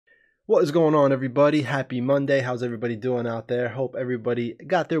What is going on, everybody? Happy Monday. How's everybody doing out there? Hope everybody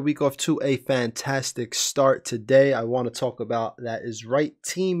got their week off to a fantastic start. Today, I want to talk about that is right,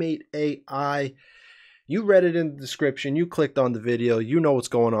 Teammate AI. You read it in the description. You clicked on the video. You know what's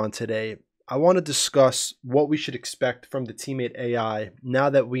going on today. I want to discuss what we should expect from the Teammate AI now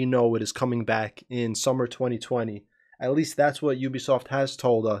that we know it is coming back in summer 2020. At least that's what Ubisoft has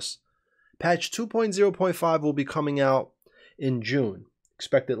told us. Patch 2.0.5 will be coming out in June.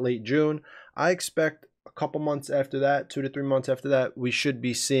 Expect it late June. I expect a couple months after that, 2 to 3 months after that, we should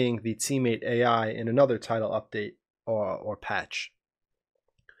be seeing the Teammate AI in another title update or patch.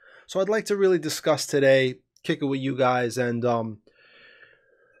 So I'd like to really discuss today, kick it with you guys, and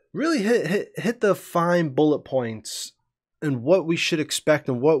really hit the fine bullet points and what we should expect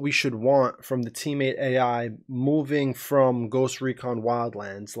and what we should want from the Teammate AI moving from Ghost Recon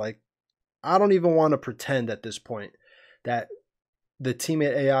Wildlands. Like, I don't even want to pretend at this point that the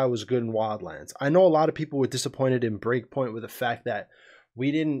Teammate AI was good in Wildlands. I know a lot of people were disappointed in Breakpoint with the fact that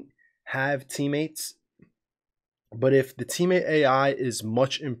we didn't have teammates. But if the Teammate AI is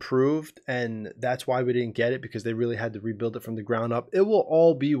much improved, and that's why we didn't get it, because they really had to rebuild it from the ground up, it will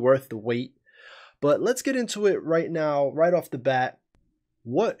all be worth the wait. But let's get into it right now, right off the bat.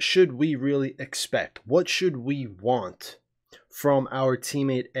 What should we really expect? What should we want from our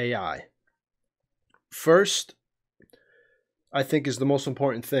Teammate AI? First, I think is the most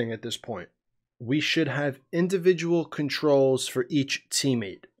important thing at this point. We should have individual controls for each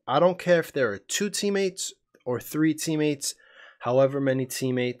teammate. I don't care if there are 2 teammates or 3 teammates, however many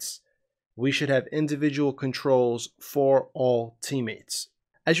teammates, we should have individual controls for all teammates.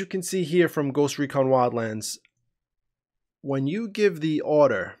 As you can see here from Ghost Recon Wildlands, when you give the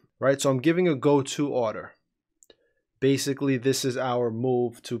order, right? So I'm giving a go-to order. Basically, this is our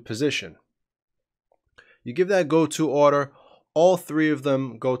move to position. You give that go-to order, all 3 of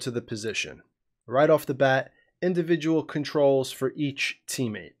them go to the position. Right off the bat, individual controls for each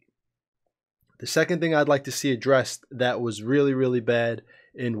teammate. The second thing I'd like to see addressed that was really bad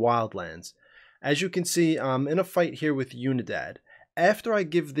in Wildlands. As you can see, I'm in a fight here with Unidad. After I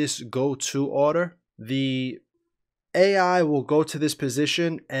give this go-to order, the AI will go to this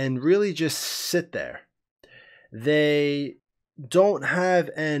position and really just sit there. They don't have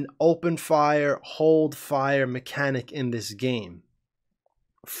an open fire, hold fire mechanic in this game.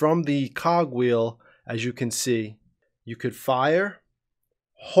 From the cogwheel, as you can see, you could fire,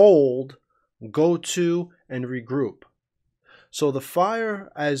 hold, go to, and regroup. So the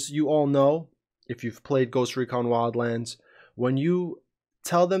fire, as you all know, if you've played Ghost Recon Wildlands, when you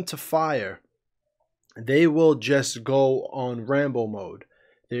tell them to fire, they will just go on Rambo mode.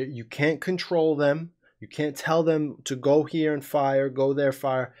 You can't control them. You can't tell them to go here and fire, go there,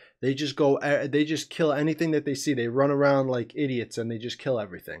 fire. They just go, they just kill anything that they see. They run around like idiots and they just kill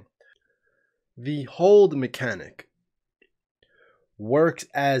everything. The hold mechanic works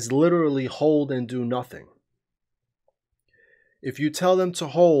as literally hold and do nothing. If you tell them to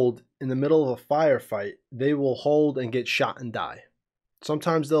hold in the middle of a firefight, they will hold and get shot and die.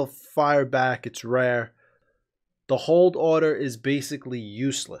 Sometimes they'll fire back, it's rare. The hold order is basically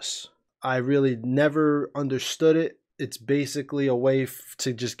useless. I really never understood it. It's basically a way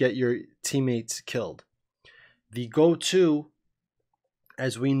to just get your teammates killed. The go-to,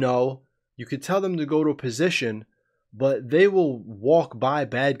 as we know, you could tell them to go to a position, but they will walk by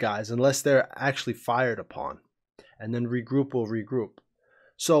bad guys unless they're actually fired upon. And then regroup will regroup.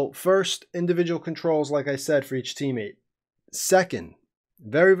 So first, individual controls, like I said, for each teammate. Second,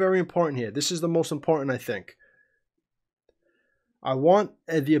 very important here. This is the most important, I think. I want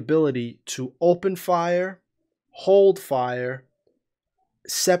the ability to open fire, hold fire,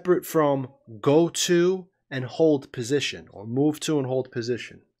 separate from go to and hold position, or move to and hold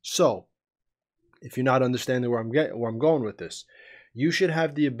position. So, if you're not understanding where I'm going with this, you should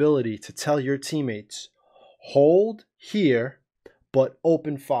have the ability to tell your teammates, hold here, but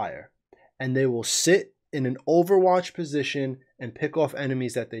open fire. And they will sit in an overwatch position and pick off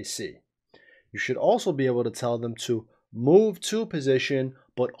enemies that they see. You should also be able to tell them to move to position,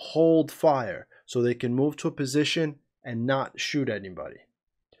 but hold fire, so they can move to a position and not shoot anybody.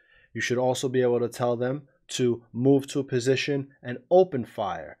 You should also be able to tell them to move to a position and open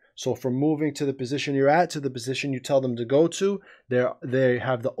fire. So from moving to the position you're at to the position you tell them to go to, they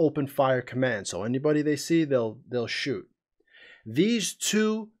have the open fire command. So anybody they see, they'll shoot. These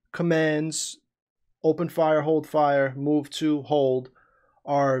 2 commands, open fire, hold fire, move to, hold,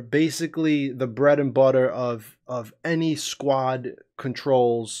 are basically the bread and butter of any squad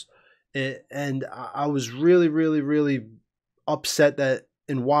controls. And I was really upset that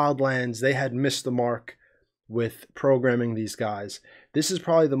in Wildlands they had missed the mark with programming these guys. This is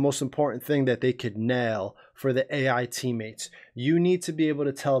probably the most important thing that they could nail for the AI teammates. You need to be able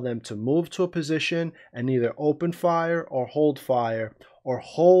to tell them to move to a position and either open fire or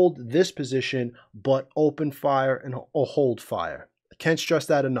hold this position but open fire and or hold fire. I can't stress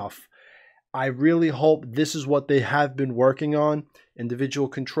that enough. I really hope this is what they have been working on, individual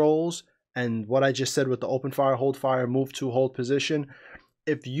controls, and what I just said with the open fire, hold fire, move to hold position.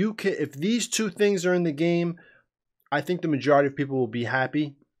 If these two things are in the game, I think the majority of people will be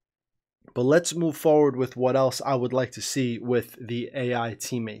happy. But let's move forward with what else I would like to see with the AI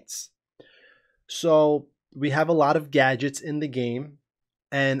teammates. So we have a lot of gadgets in the game,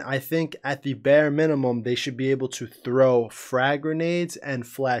 and I think at the bare minimum, they should be able to throw frag grenades and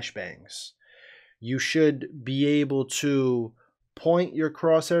flashbangs. You should be able to point your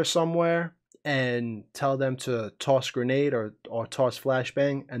crosshair somewhere and tell them to toss grenade or toss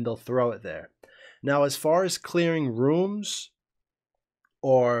flashbang, and they'll throw it there. Now, as far as clearing rooms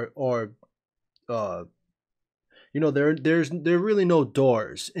or there are really no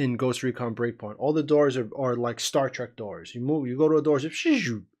doors in Ghost Recon Breakpoint. All the doors are like Star Trek doors. You go to a door,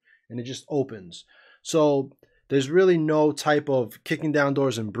 and it just opens. So there's really no type of kicking down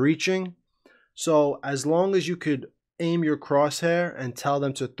doors and breaching. So as long as you could aim your crosshair and tell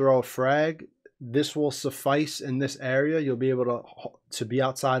them to throw a frag, this will suffice in this area. You'll be able to be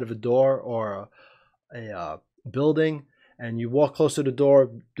outside of a door or a building, and you walk close to the door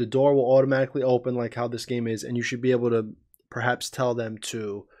will automatically open like how this game is, and you should be able to perhaps tell them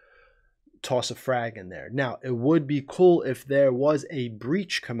to toss a frag in there. Now, it would be cool if there was a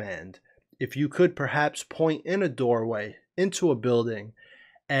breach command. If you could perhaps point in a doorway into a building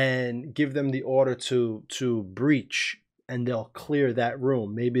and give them the order to breach, and they'll clear that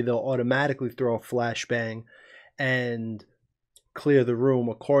room. Maybe they'll automatically throw a flashbang and clear the room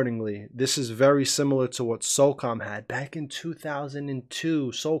accordingly. This is very similar to what SOCOM had back in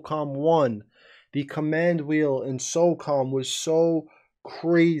 2002. SOCOM 1. The command wheel in SOCOM was so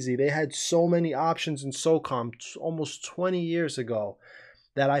crazy. They had so many options in SOCOM almost 20 years ago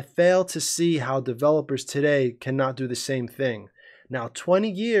that I fail to see how developers today cannot do the same thing. Now, 20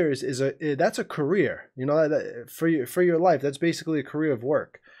 years that's a career, for your life. That's basically a career of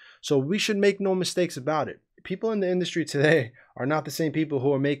work. So we should make no mistakes about it. People in the industry today are not the same people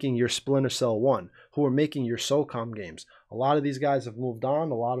who are making your Splinter Cell 1, who are making your SOCOM games. A lot of these guys have moved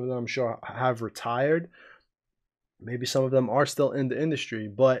on. A lot of them, I'm sure, have retired. Maybe some of them are still in the industry,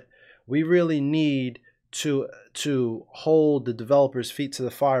 but we really need to hold the developers' feet to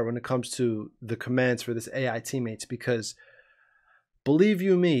the fire when it comes to the commands for this AI teammates, because believe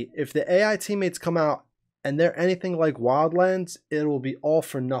you me, if the AI teammates come out and they're anything like Wildlands, it will be all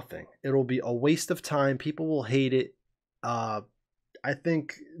for nothing. It will be a waste of time. People will hate it. I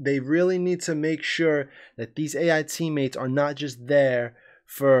think they really need to make sure that these AI teammates are not just there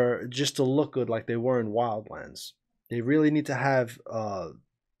for just to look good like they were in Wildlands. They really need to have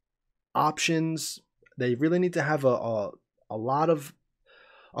options. They really need to have a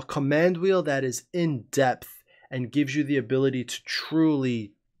command wheel that is in depth and gives you the ability to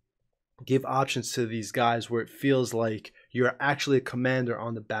truly give options to these guys where it feels like you're actually a commander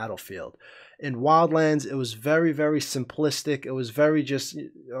on the battlefield. In Wildlands, it was very, very simplistic. It was very just,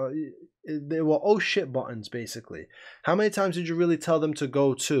 they were oh shit buttons, basically. How many times did you really tell them to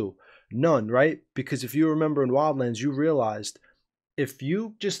go to? None, right? Because if you remember in Wildlands, you realized if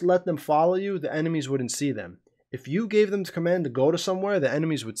you just let them follow you, the enemies wouldn't see them. If you gave them the command to go to somewhere, the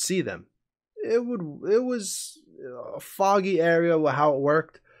enemies would see them. It was a foggy area with how it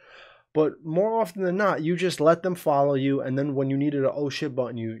worked. But more often than not, you just let them follow you, and then when you needed an oh shit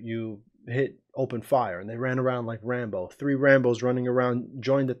button, you hit open fire, and they ran around like Rambo. 3 Rambos running around,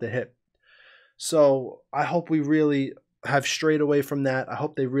 joined at the hip. So I hope we really have strayed away from that. I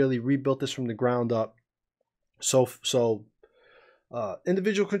hope they really rebuilt this from the ground up. So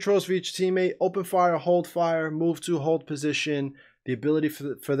individual controls for each teammate: open fire, hold fire, move to hold position. The ability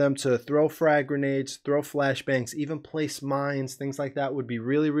for them to throw frag grenades, throw flashbangs, even place mines, things like that would be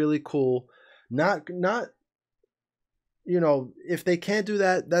really, really cool. Not if they can't do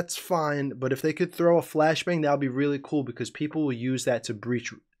that, that's fine. But if they could throw a flashbang, that would be really cool, because people will use that to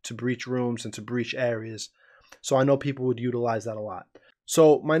breach rooms and to breach areas. So I know people would utilize that a lot.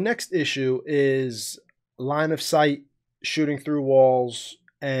 So my next issue is line of sight, shooting through walls,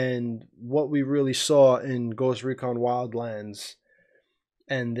 and what we really saw in Ghost Recon Wildlands,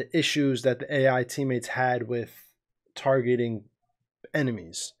 and the issues that the AI teammates had with targeting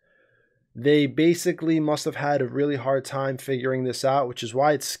enemies. They basically must have had a really hard time figuring this out, which is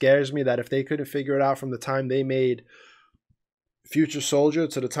why it scares me that if they couldn't figure it out from the time they made Future Soldier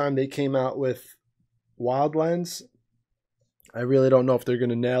to the time they came out with Wildlands, I really don't know if they're going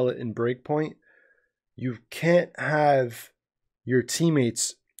to nail it in Breakpoint. You can't have your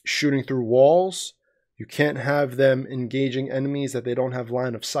teammates shooting through walls. You can't have them engaging enemies that they don't have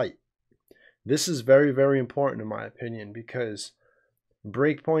line of sight. This is very, very important in my opinion, because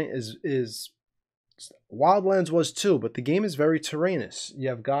Breakpoint is Wildlands was too, but the game is very terrainous. You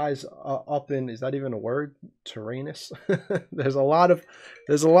have guys up in, is that even a word? Terrainous. there's a lot of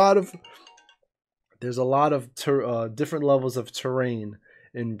different levels of terrain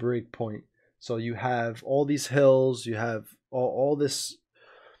in Breakpoint. So you have all these hills, you have all this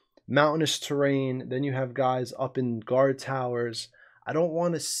mountainous terrain, then you have guys up in guard towers. I don't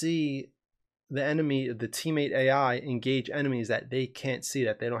want to see the enemy, the teammate AI, engage enemies that they can't see,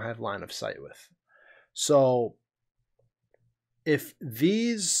 that they don't have line of sight with. So if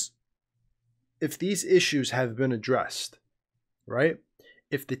these issues have been addressed, right?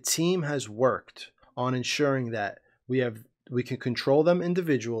 If the team has worked on ensuring that we can control them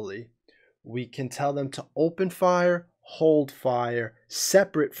individually, we can tell them to open fire, hold fire,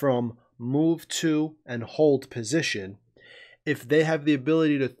 separate from move to and hold position. If they have the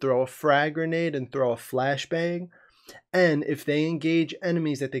ability to throw a frag grenade and throw a flashbang, and if they engage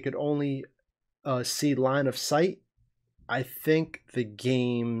enemies that they could only see line of sight, I think the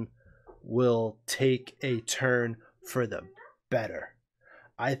game will take a turn for the better.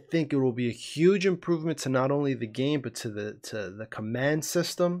 I think it will be a huge improvement to not only the game, but to the command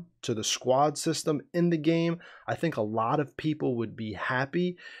system, to the squad system in the game. I think a lot of people would be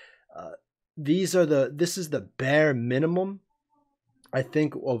happy. This is the bare minimum, I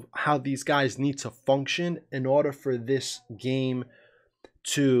think, of how these guys need to function in order for this game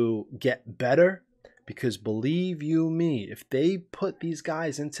to get better. Because believe you me, if they put these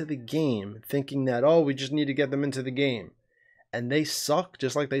guys into the game thinking that, oh, we just need to get them into the game, and they suck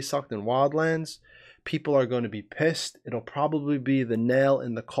just like they sucked in Wildlands, people are going to be pissed. It'll probably be the nail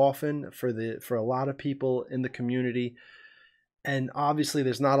in the coffin for a lot of people in the community. And obviously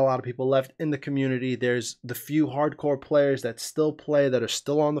there's not a lot of people left in the community. There's the few hardcore players that still play, that are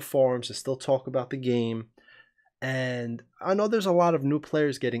still on the forums, that still talk about the game. And I know there's a lot of new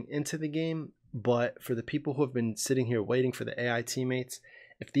players getting into the game, but for the people who have been sitting here waiting for the AI teammates,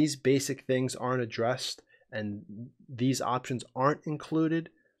 if these basic things aren't addressed and these options aren't included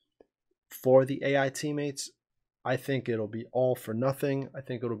for the AI teammates, I think it'll be all for nothing. I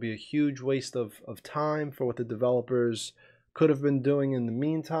think it'll be a huge waste of time for what the developers could have been doing in the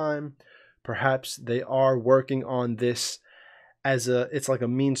meantime. Perhaps they are working on this as it's like a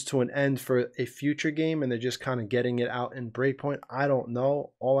means to an end for a future game, and they're just kind of getting it out in Breakpoint. I don't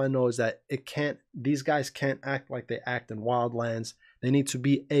know. All I know is that these guys can't act like they act in Wildlands. They need to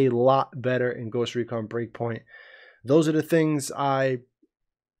be a lot better in Ghost Recon Breakpoint. Those are the things I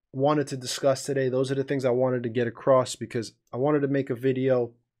wanted to discuss today. Those are the things I wanted to get across, because I wanted to make a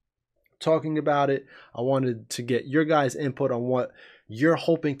video talking about it. I wanted to get your guys' input on what you're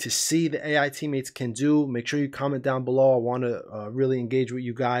hoping to see the AI teammates can do. Make sure you comment down below. I want to really engage with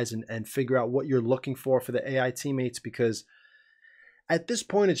you guys and figure out what you're looking for the AI teammates, because at this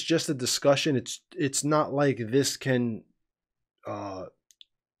point it's just a discussion. It's not like this can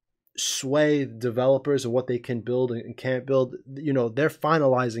sway developers and what they can build and can't build. You know, they're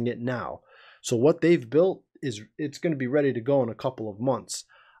finalizing it now. So what they've built it's going to be ready to go in a couple of months.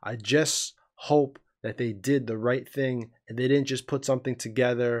 I just hope that they did the right thing and they didn't just put something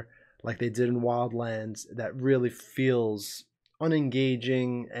together like they did in Wildlands that really feels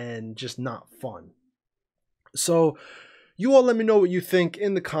unengaging and just not fun. So you all let me know what you think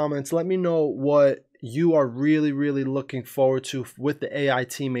in the comments. Let me know what you are really, really looking forward to with the AI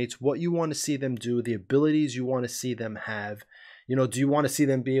teammates, what you want to see them do, the abilities you want to see them have. You know, do you want to see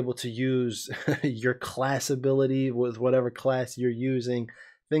them be able to use your class ability with whatever class you're using?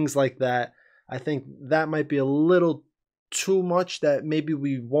 Things like that. I think that might be a little too much that maybe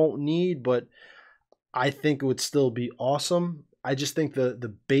we won't need, but I think it would still be awesome. I just think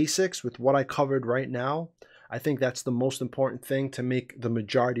the basics with what I covered right now, I think that's the most important thing to make the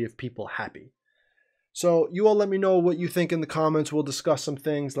majority of people happy. So you all let me know what you think in the comments. We'll discuss some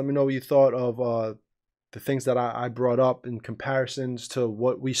things. Let me know what you thought of the things that I brought up in comparisons to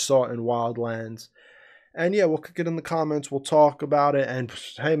what we saw in Wildlands. And yeah, we'll kick it in the comments. We'll talk about it. And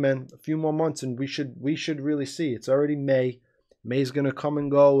hey, man, a few more months and we should really see. It's already May. May's going to come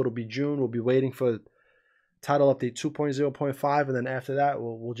and go. It'll be June. We'll be waiting for title update 2.0.5. And then after that,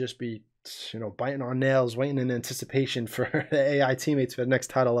 we'll just be, you know, biting our nails, waiting in anticipation for the AI teammates for the next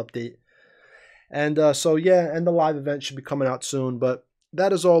title update. And so, yeah, and the live event should be coming out soon. But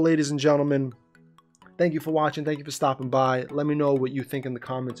that is all, ladies and gentlemen. Thank you for watching. Thank you for stopping by. Let me know what you think in the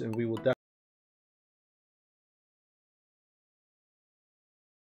comments, and we will definitely